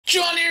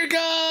John here,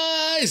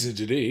 guys, and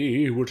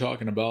today we're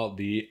talking about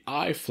the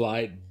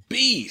iFlight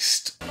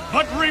Beast.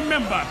 But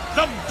remember,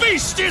 the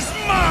beast is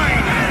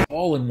mine!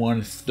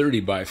 All-in-one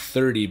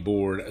 30x30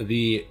 board,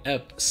 the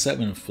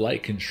F7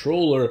 flight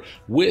controller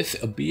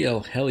with a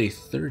BLheli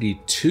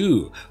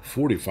 32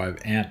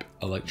 45 amp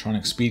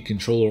electronic speed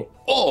controller,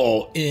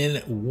 all in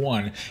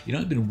one. You know,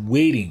 I've been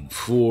waiting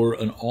for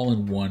an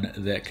all-in-one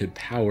that could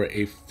power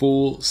a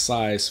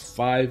full-size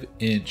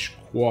 5-inch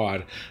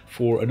quad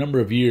for a number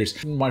of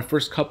years. In my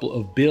first couple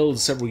of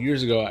builds several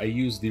years ago, I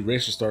used the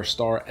Racerstar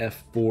Star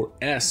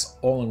F4S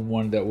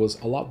all-in-one that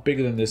was a lot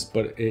bigger than this,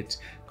 but it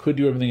could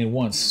do everything at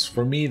once.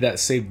 For me, that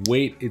saved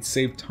weight, it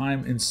saved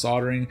time in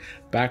soldering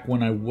back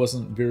when I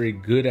wasn't very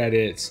good at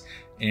it,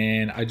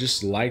 and I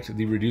just liked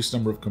the reduced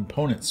number of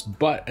components.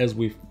 But as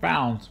we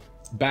found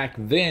back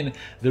then,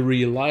 the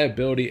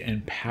reliability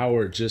and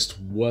power just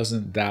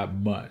wasn't that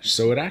much.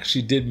 So it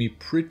actually did me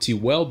pretty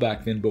well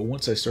back then, but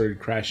once I started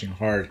crashing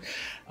hard,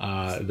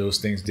 those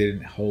things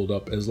didn't hold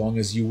up as long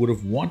as you would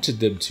have wanted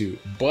them to.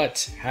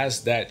 But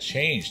has that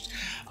changed?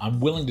 I'm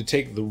willing to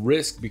take the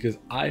risk because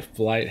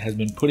iFlight has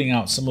been putting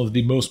out some of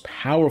the most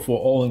powerful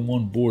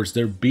all-in-one boards.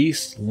 Their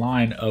Beast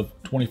line of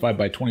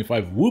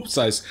 25x25 whoop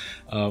size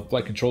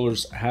flight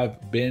controllers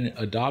have been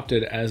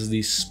adopted as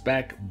the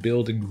spec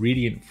build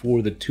ingredient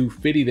for the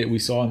 250 that we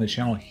saw on the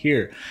channel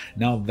here.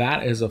 Now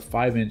that is a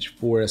 5-inch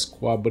 4S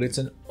quad, but it's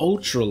an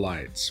ultra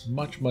light. It's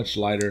much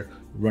lighter,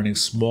 running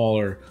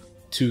smaller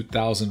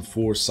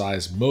 2004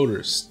 size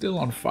motors, still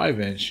on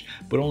 5-inch,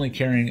 but only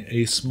carrying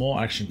a small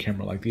action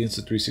camera like the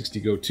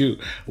Insta360 Go 2.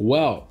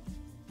 Well,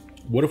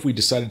 what if we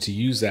decided to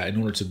use that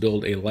in order to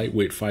build a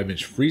lightweight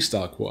 5-inch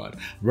freestyle quad?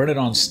 Run it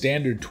on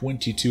standard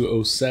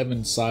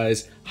 2207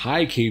 size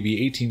high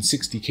kV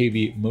 1860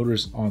 kV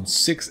motors on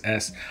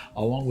 6S,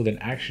 along with an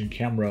action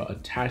camera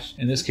attached,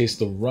 in this case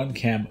the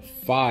RunCam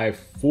 5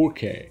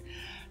 4K.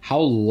 How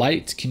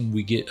light can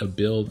we get a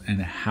build,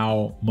 and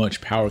how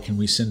much power can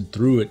we send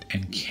through it,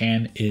 and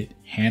can it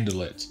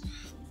handle it?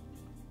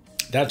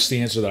 That's the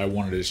answer that I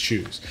wanted to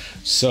choose.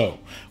 So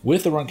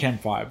with the RunCam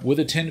 5, with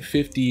a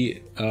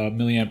 1050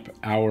 milliamp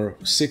hour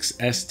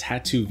 6S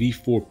Tattoo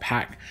V4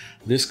 pack,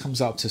 this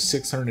comes out to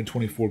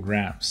 624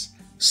 grams.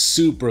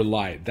 Super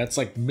light. That's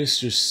like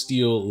Mr.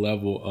 Steel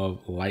level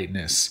of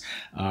lightness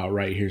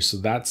right here. So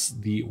that's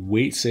the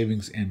weight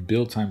savings and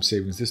build time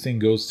savings. This thing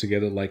goes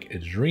together like a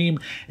dream.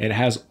 It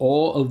has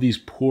all of these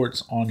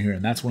ports on here,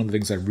 and that's one of the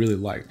things I really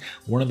liked.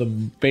 One of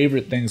the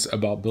favorite things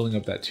about building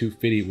up that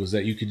 250 was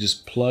that you could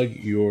just plug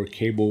your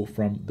cable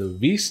from the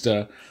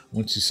Vista,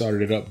 once you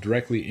soldered it up,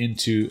 directly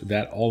into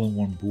that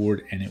all-in-one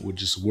board, and it would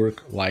just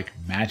work like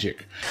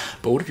magic.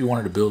 But what if you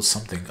wanted to build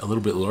something a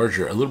little bit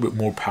larger, a little bit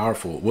more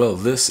powerful? Well,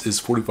 this is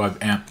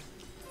 45 amp,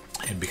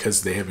 and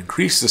because they have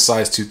increased the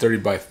size to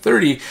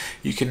 30x30,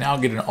 you can now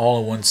get an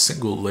all-in-one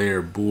single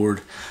layer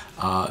board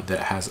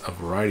that has a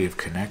variety of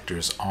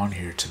connectors on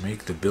here to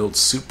make the build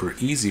super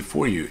easy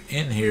for you.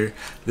 In here,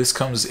 this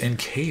comes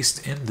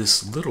encased in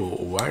this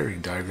little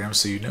wiring diagram,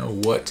 so you know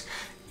what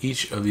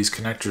each of these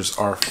connectors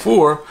are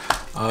for.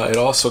 It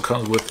also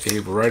comes with a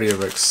variety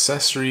of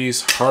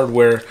accessories,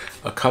 hardware,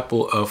 a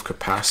couple of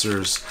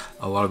capacitors,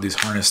 a lot of these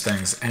harness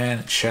things,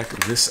 and check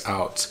this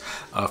out.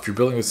 If you're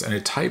building this in a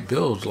tight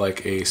build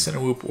like a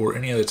Cinewoop or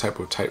any other type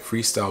of tight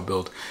freestyle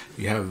build,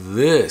 you have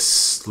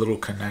this little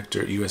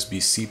connector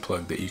USB-C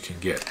plug that you can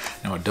get.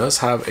 Now it does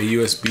have a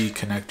USB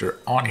connector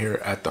on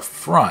here at the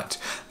front,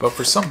 but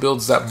for some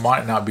builds that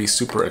might not be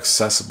super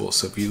accessible.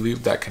 So if you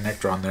leave that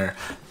connector on there,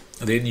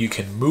 then you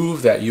can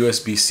move that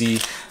USB-C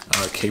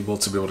cable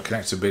to be able to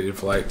connect to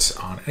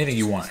BLheli on anything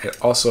you want. It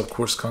also, of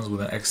course, comes with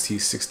an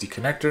XT60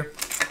 connector.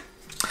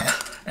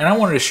 And I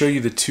wanted to show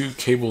you the two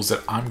cables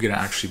that I'm going to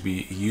actually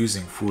be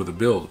using for the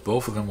build.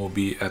 Both of them will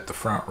be at the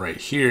front right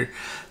here.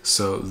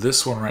 So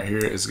this one right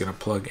here is going to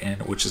plug in,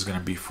 which is going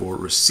to be for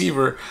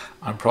receiver.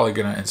 I'm probably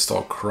going to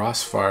install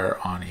Crossfire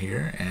on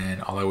here,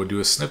 and all I would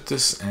do is snip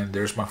this, and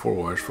there's my 4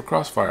 wires for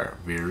Crossfire.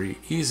 Very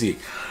easy.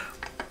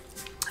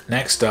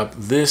 Next up,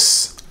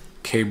 this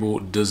cable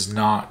does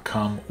not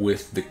come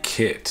with the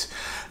kit.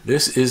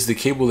 This is the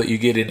cable that you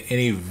get in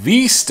any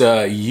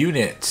Vista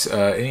unit,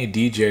 any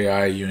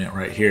DJI unit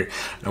right here.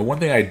 Now, one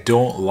thing I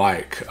don't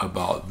like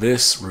about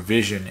this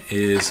revision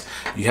is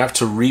you have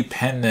to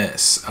repen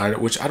this,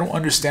 which I don't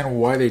understand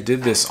why they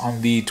did this.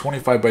 On the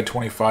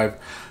 25x25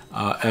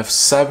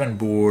 F7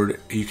 board,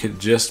 you could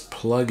just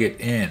plug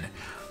it in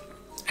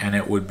and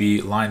it would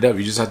be lined up.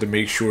 You just have to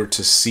make sure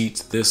to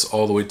seat this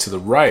all the way to the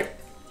right.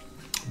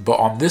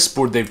 But on this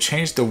board, they've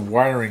changed the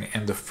wiring,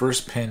 and the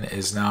first pin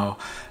is now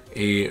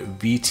a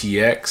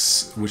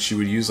VTX, which you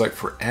would use like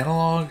for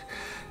analog,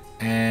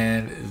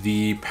 and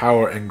the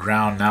power and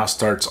ground now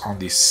starts on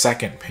the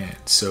second pin.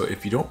 So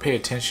if you don't pay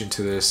attention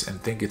to this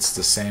and think it's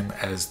the same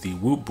as the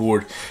Whoop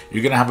board,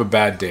 you're gonna have a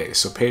bad day.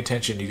 So pay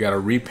attention. You got to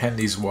repin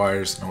these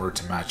wires in order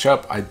to match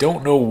up. I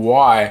don't know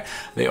why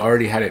they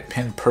already had it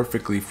pinned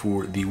perfectly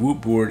for the Whoop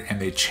board and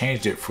they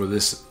changed it for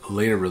this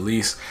later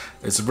release.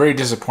 It's very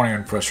disappointing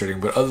and frustrating,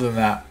 but other than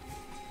that,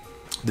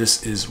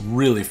 This is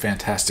really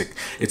fantastic.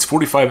 It's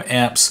 45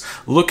 amps.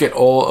 Look at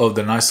all of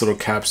the nice little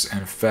caps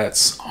and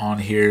FETs on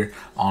here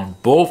on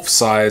both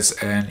sides,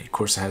 and of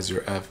course it has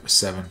your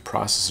F7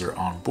 processor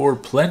on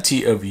board.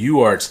 Plenty of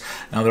UARTs.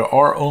 Now there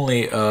are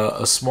only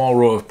a small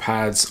row of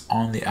pads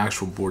on the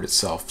actual board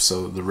itself,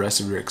 so the rest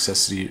of your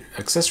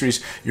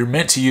accessories you're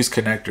meant to use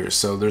connectors.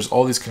 So there's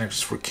all these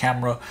connectors for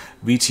camera,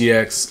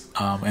 VTX,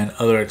 and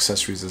other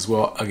accessories as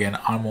well. Again,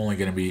 I'm only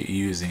going to be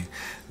using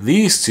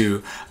these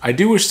two. I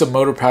do wish the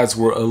motor pads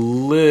were a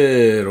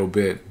little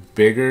bit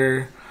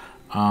bigger.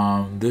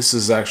 This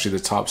is actually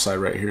the top side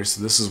right here,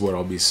 so this is what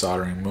I'll be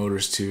soldering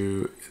motors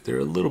to. They're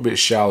a little bit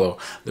shallow.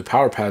 The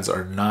power pads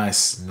are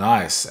nice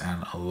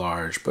and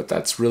large, but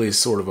that's really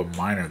sort of a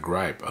minor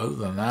gripe. Other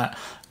than that,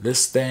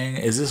 this thing,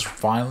 is this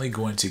finally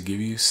going to give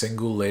you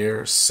single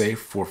layer safe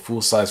for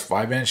full-size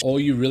 5-inch? All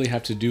you really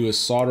have to do is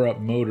solder up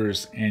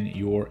motors and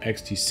your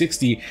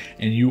XT60,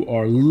 and you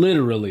are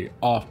literally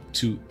off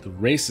to the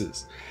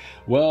races.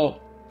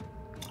 Well,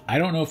 I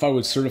don't know if I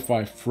would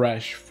certify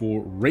fresh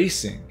for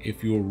racing.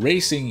 If you're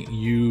racing,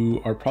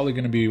 you are probably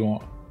going to be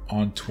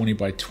on 20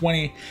 by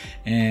 20,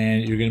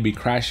 and you're going to be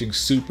crashing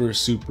super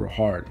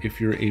hard. If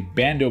you're a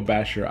bando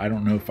basher, I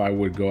don't know if I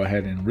would go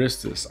ahead and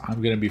risk this.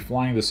 I'm going to be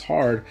flying this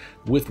hard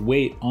with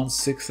weight on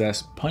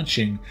 6S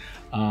punching,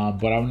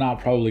 but I'm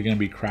not probably going to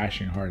be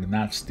crashing hard, and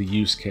that's the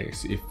use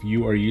case. If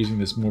you are using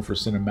this more for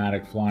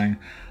cinematic flying,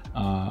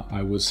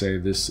 I would say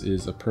this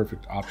is a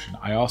perfect option.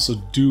 I also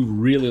do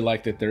really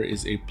like that there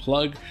is a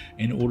plug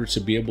in order to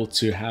be able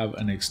to have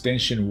an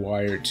extension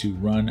wire to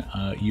run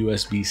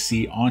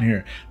USB-C on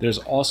here. There's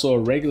also a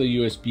regular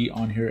USB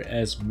on here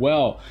as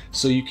well,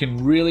 so you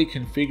can really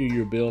configure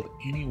your build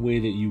any way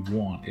that you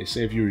want.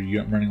 Say if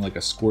you're running like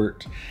a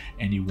squirt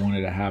and you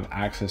wanted to have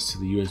access to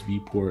the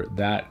USB port,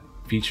 that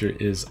feature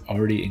is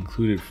already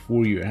included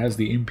for you. It has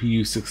the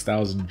MPU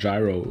 6000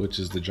 gyro, which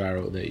is the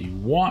gyro that you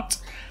want,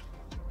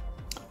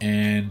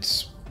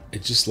 and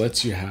it just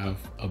lets you have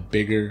a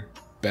bigger,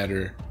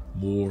 better,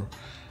 more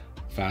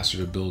faster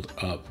to build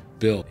up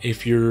build.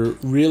 If you're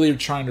really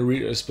trying to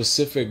reach a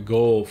specific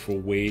goal for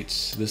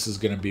weight, this is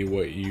going to be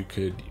what you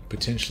could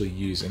potentially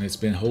use, and it's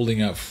been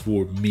holding up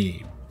for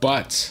me.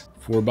 But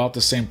for about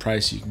the same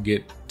price, you can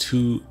get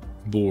 2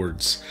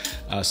 boards,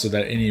 so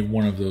that any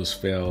one of those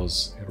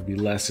fails, it'll be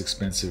less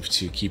expensive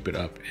to keep it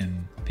up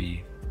in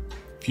the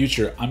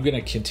future. I'm going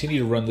to continue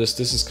to run this.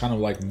 This is kind of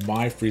like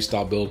my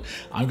freestyle build.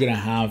 I'm going to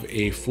have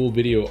a full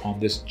video on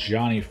this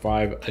Johnny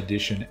 5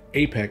 edition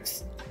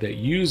Apex that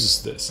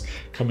uses this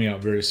coming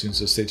out very soon,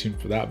 so stay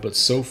tuned for that. But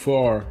so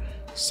far,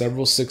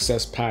 several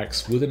 6S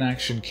packs with an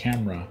action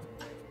camera.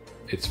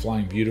 It's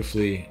flying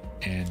beautifully,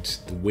 and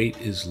the weight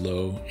is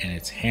low, and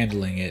it's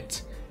handling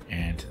it,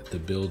 and the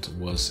build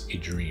was a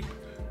dream.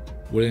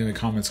 What do you think in the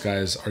comments,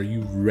 guys? Are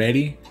you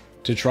ready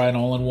to try an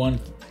all-in-one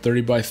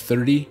 30 by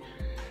 30?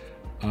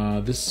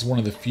 This is one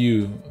of the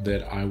few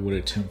that I would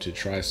attempt to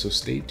try, so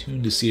stay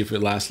tuned to see if it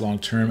lasts long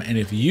term. And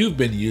if you've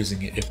been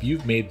using it, if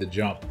you've made the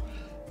jump,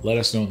 let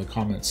us know in the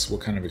comments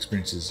what kind of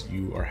experiences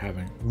you are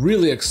having.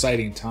 Really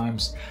exciting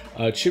times.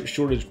 Chip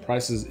shortage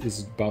prices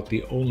is about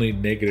the only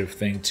negative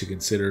thing to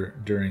consider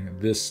during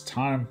this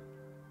time.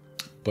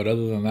 But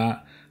other than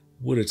that,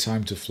 what a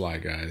time to fly,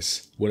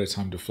 guys. What a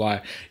time to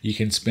fly. You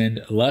can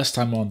spend less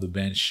time on the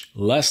bench,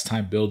 less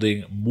time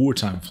building, more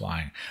time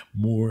flying,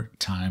 more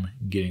time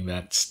getting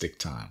that stick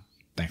time.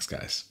 Thanks,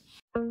 guys.